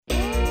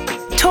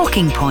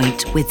Talking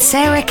Point with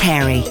Sarah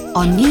Carey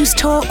on News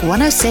Talk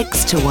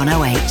 106 to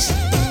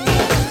 108.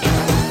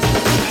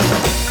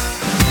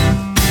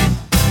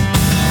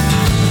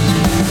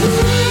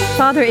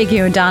 Father Iggy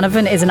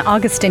O'Donovan is an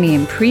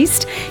Augustinian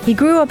priest. He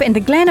grew up in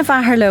the Glen of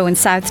Aherlow in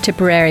South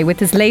Tipperary with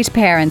his late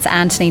parents,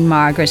 Anthony and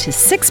Margaret, his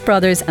 6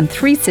 brothers and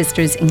 3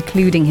 sisters,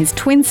 including his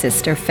twin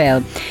sister, Phil.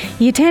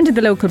 He attended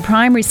the local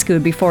primary school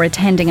before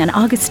attending an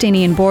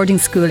Augustinian boarding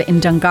school in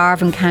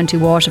Dungarvan, County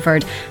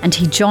Waterford, and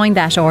he joined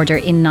that order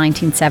in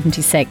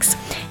 1976.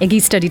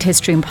 Iggy studied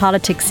history and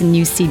politics in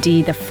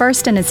UCD, the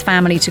first in his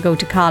family to go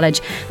to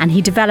college, and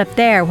he developed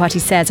there what he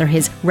says are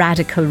his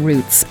radical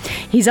roots.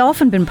 He's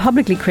often been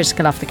publicly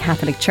critical of the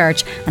Catholic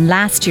Church, and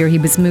last year he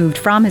was moved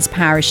from his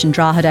parish in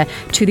Drogheda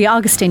to the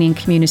Augustinian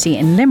community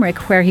in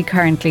Limerick, where he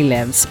currently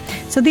lives.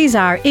 So these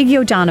are Iggy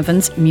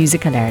O'Donovan's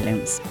musical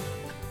heirlooms.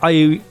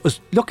 I was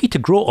lucky to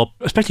grow up,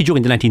 especially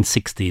during the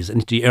 1960s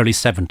and into the early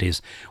 70s,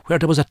 where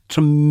there was a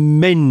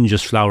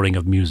tremendous flowering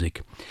of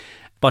music.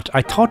 But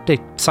I thought that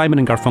Simon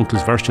and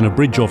Garfunkel's version of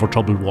Bridge Over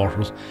Troubled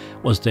Waters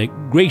was the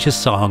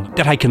greatest song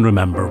that I can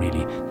remember,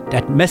 really.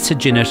 That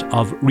message in it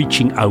of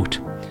reaching out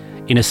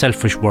in a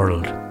selfish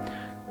world.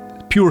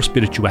 Pure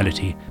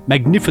spirituality,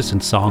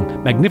 magnificent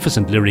song,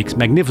 magnificent lyrics,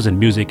 magnificent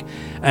music,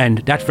 and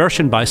that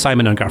version by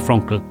Simon and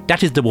Garfunkel,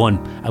 that is the one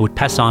I would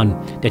pass on.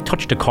 They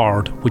touched a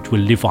chord which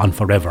will live on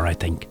forever, I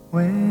think.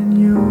 When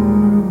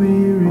you're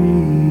weary,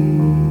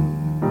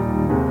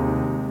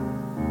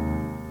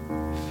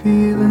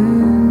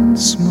 feeling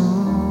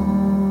small,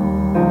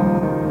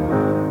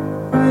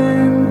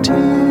 when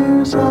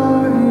tears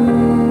are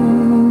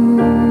in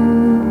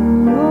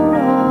your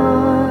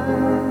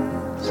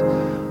eyes,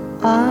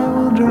 I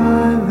will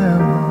dry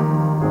them all.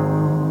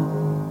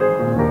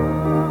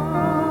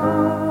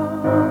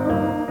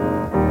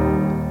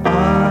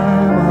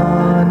 I'm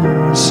on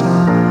your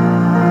side.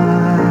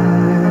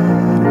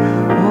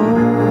 Oh,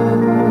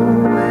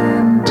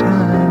 when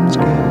times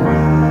get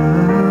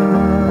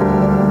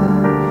rough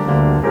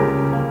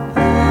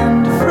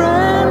and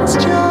friends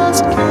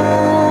just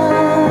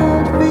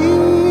can't be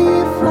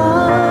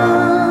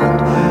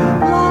found,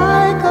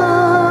 like a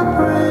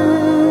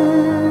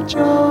bridge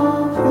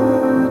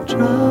over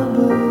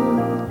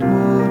troubled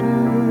water,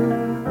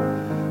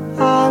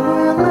 I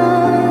will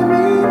lay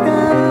me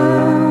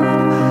down.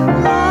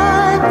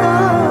 Like a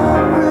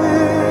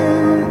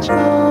bridge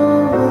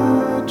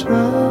over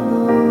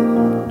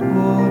troubled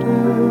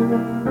water,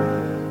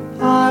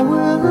 I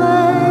will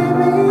lay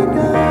me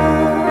down.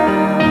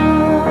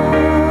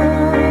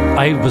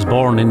 I was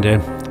born in the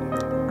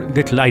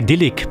little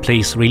idyllic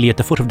place, really, at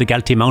the foot of the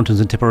Galtee Mountains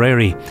in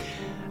Tipperary,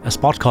 a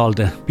spot called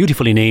the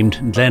beautifully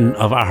named Glen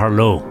of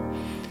Aherlow.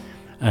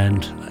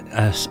 And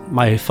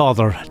my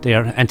father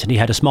there, Anthony,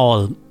 had a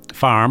small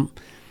farm,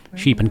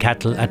 sheep and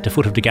cattle, at the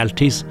foot of the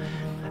Galtees.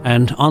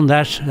 And on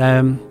that,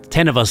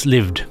 10 of us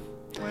lived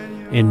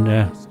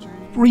in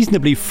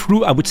reasonably,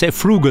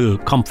 frugal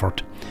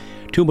comfort.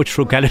 Too much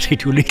frugality,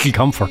 too little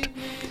comfort.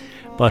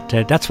 But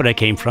that's where I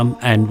came from,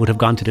 and would have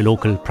gone to the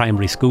local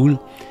primary school.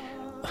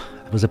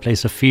 It was a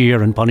place of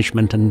fear and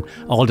punishment and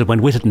all that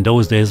went with it in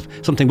those days.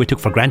 Something we took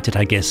for granted,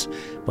 I guess.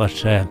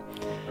 But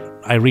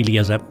I really,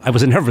 I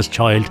was a nervous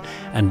child,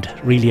 and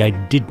really I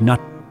did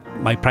not,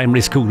 my primary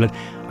school,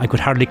 I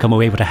could hardly come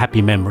away with a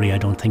happy memory, I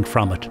don't think,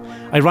 from it.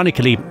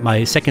 Ironically,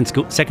 my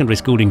secondary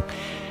schooling,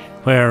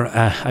 where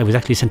I was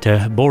actually sent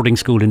to boarding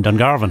school in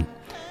Dungarvan,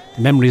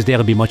 the memories there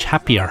will be much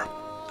happier.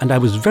 And I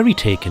was very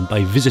taken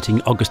by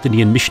visiting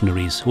Augustinian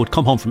missionaries who had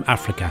come home from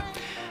Africa.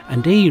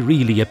 And they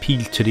really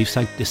appealed to the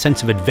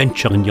sense of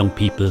adventure in young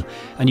people.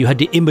 And you had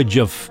the image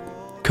of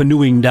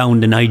canoeing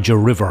down the Niger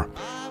River.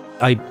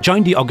 I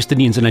joined the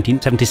Augustinians in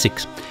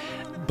 1976,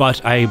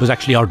 but I was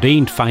actually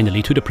ordained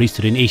finally to the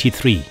priesthood in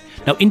 83.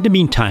 Now, in the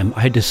meantime,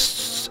 I had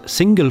this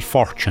single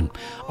fortune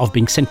of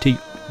being sent to,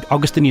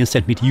 Augustinians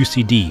sent me to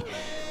UCD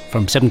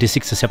from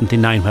 76 to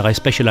 79, where I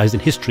specialised in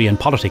history and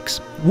politics.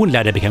 One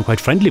lad I became quite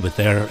friendly with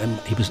there, and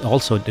he was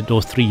also,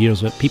 those 3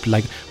 years, with people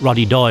like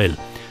Roddy Doyle.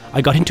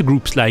 I got into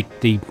groups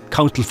like the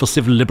Council for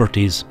Civil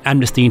Liberties,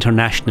 Amnesty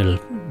International,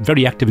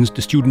 very active in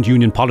the student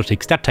union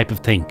politics, that type of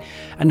thing.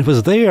 And it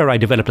was there I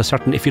developed a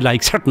certain, if you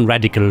like, certain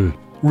radical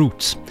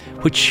roots,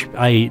 which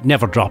I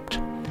never dropped.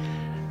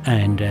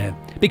 And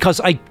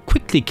because I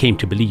quickly came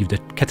to believe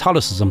that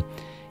Catholicism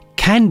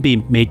can be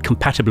made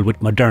compatible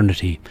with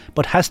modernity,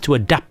 but has to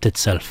adapt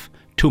itself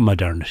to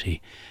modernity.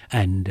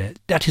 And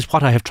that is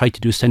what I have tried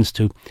to do since,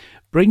 to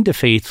bring the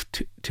faith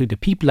to the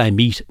people I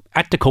meet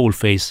at the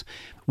coalface,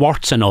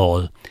 warts and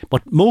all.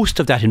 But most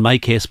of that, in my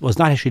case, was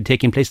not actually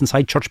taking place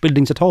inside church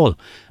buildings at all,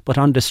 but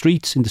on the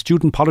streets, in the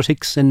student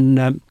politics,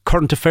 in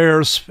current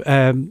affairs,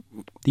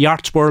 the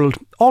arts world,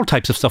 all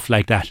types of stuff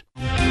like that.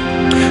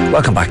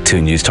 Welcome back to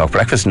News Talk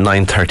Breakfast,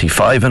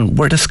 9:35, and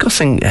we're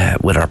discussing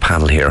with our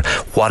panel here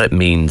what it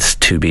means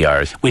to be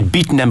Irish. We'd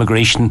beaten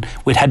emigration,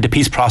 we'd had the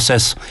peace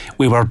process,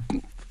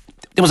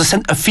 there was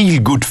a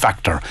feel-good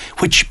factor,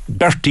 which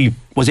Bertie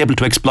was able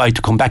to exploit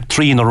to come back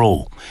 3 in a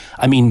row.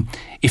 I mean,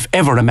 if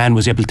ever a man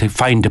was able to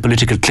find the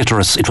political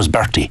clitoris, it was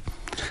Bertie.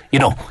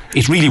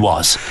 it really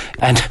was.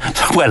 And,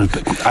 well,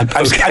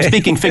 I'm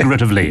speaking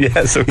figuratively.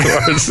 Yes, of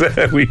course.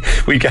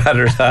 we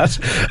gather that.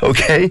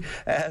 Okay.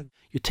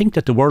 You think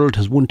that the world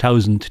has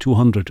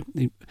 1,200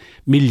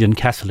 million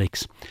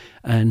Catholics,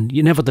 and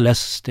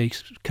nevertheless,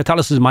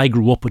 Catholicism I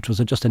grew up with was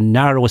just a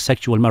narrow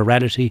sexual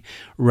morality,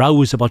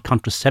 rows about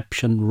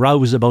contraception,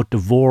 rows about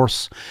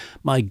divorce.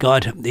 My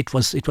God, it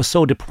was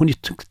so when you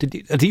took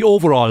the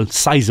overall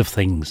size of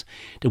things,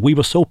 that we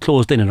were so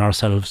closed in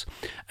ourselves,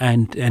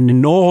 and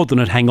in Northern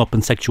it hang up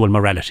in sexual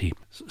morality.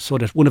 So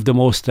that one of the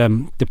most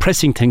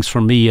depressing things for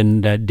me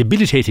and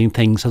debilitating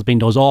things has been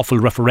those awful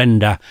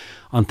referenda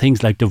on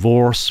things like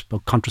divorce,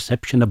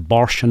 contraception,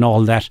 abortion,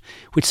 all that,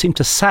 which seem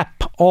to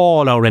sap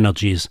all our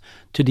energies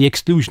to the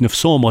exclusion of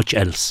so much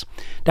else.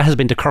 That has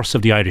been the curse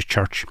of the Irish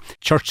Church.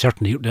 Church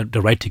certainly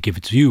the right to give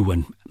its view,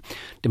 and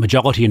the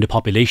majority in the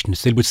population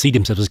still would see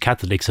themselves as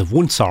Catholics of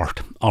one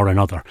sort or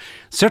another.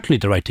 Certainly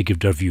the right to give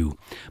their view,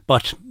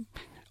 but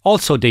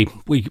also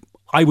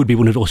I would be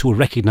one of those who would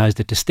recognise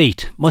that the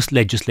state must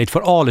legislate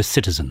for all its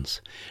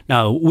citizens.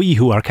 Now, we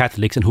who are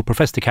Catholics and who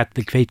profess the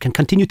Catholic faith can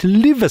continue to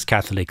live as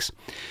Catholics.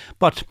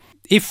 But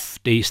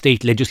if the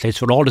state legislates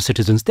for all the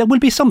citizens, there will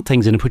be some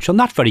things in it which are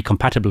not very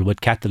compatible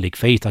with Catholic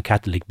faith or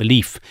Catholic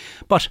belief.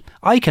 But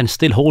I can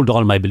still hold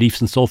all my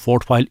beliefs and so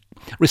forth while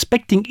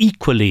respecting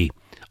equally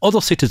other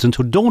citizens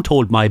who don't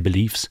hold my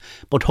beliefs,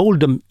 but hold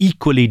them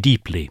equally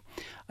deeply.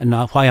 And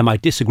now, while I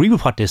might disagree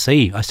with what they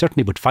say, I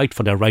certainly would fight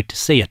for their right to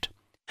say it.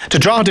 To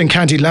Drogheda in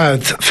County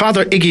Louth,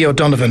 Father Iggy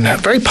O'Donovan, a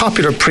very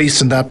popular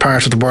priest in that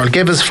part of the world,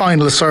 gave his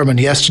final sermon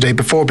yesterday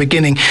before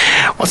beginning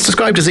what's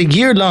described as a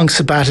year-long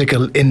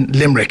sabbatical in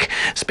Limerick.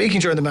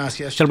 Speaking during the Mass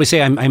yesterday... Shall we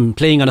say I'm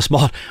playing on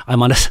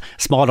I'm on a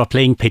smaller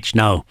playing pitch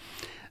now,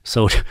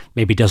 so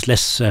maybe there's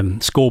less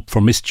scope for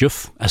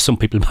mischief, as some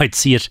people might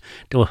see it,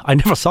 though I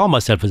never saw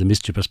myself as a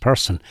mischievous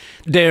person.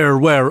 There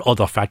were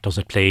other factors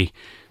at play.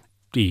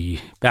 The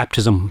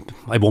baptism,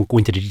 I won't go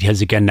into the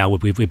details again now,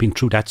 we've been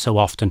through that so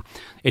often.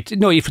 It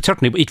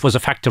was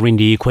a factor in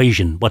the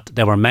equation, but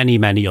there were many,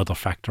 many other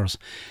factors.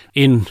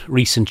 In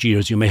recent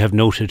years, you may have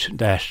noted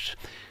that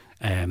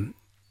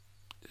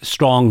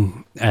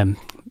strong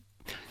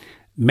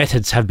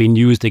methods have been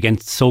used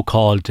against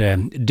so-called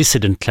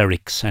dissident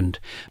clerics, and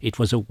it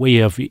was a way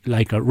of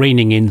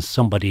reining in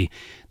somebody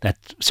that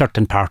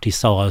certain parties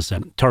saw as a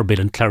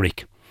turbulent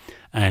cleric.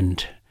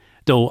 And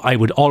though I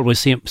would always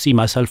see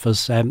myself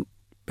as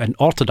an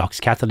Orthodox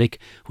Catholic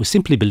who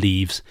simply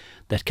believes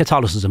that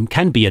Catholicism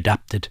can be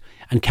adapted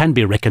and can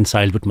be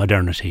reconciled with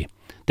modernity.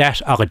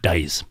 That or it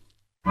dies.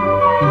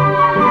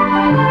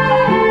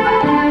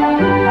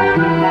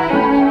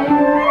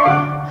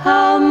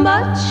 How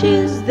much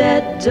is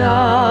that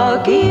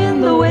doggy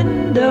in the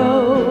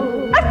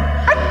window?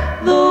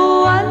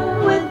 The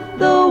one with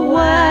the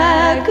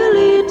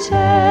waggly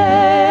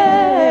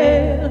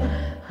tail.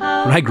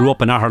 When I grew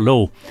up in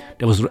Aherlow,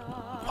 there was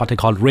what they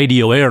called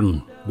Radio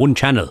Éireann, one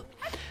channel.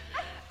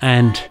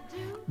 And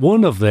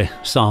one of the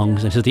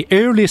songs, and it's the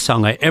earliest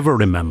song I ever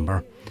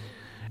remember,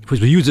 it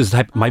was used as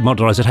my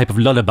mother as a type of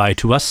lullaby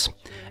to us,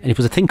 and it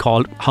was a thing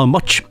called How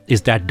Much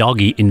Is That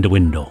Doggy in the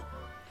Window?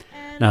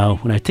 Now,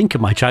 when I think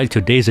of my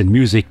childhood days in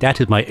music, that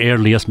is my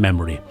earliest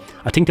memory.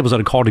 I think there was a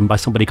recording by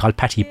somebody called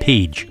Patty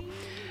Page.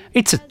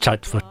 It's a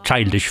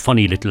childish,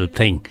 funny little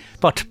thing,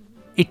 but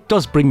it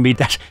does bring me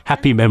that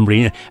happy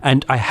memory,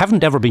 and I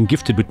haven't ever been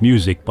gifted with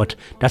music, but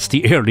that's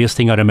the earliest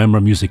thing I remember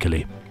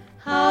musically.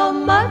 How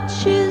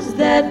much is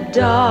that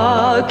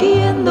doggy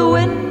in the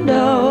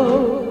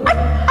window?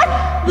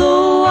 The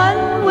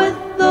one with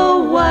the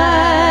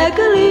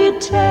waggly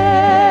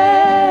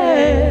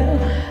tail.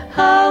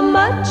 How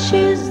much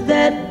is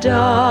that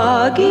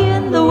doggy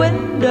in the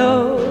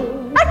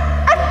window?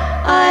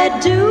 I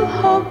do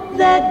hope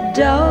that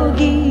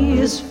doggy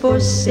is for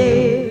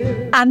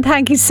sale. And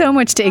thank you so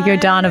much to Iggy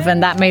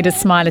O'Donovan. That made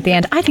us smile at the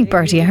end. I think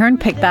Bertie Ahern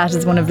picked that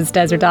as one of his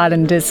Desert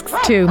Island discs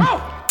too.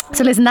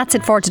 So listen, that's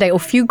it for today. A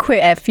few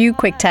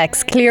quick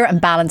texts. Clear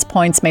and balanced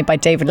points made by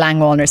David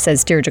Langwallner,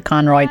 says Deirdre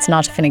Conroy. It's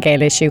not a Fine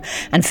Gael issue.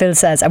 And Phil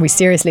says, are we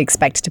seriously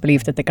expected to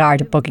believe that the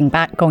Garda going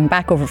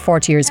back over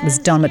 40 years was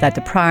done without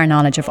the prior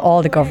knowledge of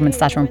all the governments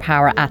that were in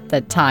power at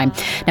the time?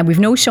 Now, we've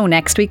no show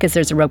next week as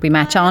there's a rugby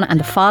match on, and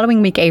the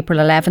following week, April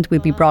 11th,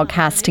 we'll be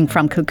broadcasting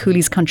from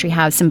Kilcooley's Country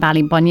House in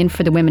Ballybunion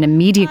for the Women in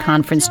Media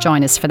Conference.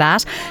 Join us for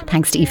that.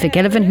 Thanks to Aoife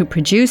Gillivan, who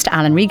produced,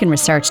 Alan Regan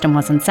researched and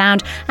was on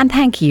sound, and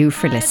thank you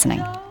for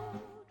listening.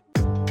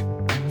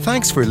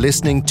 Thanks for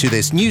listening to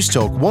this News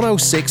Talk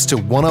 106 to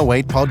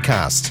 108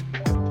 podcast.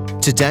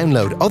 To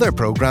download other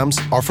programmes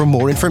or for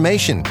more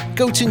information,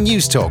 go to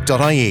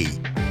newstalk.ie.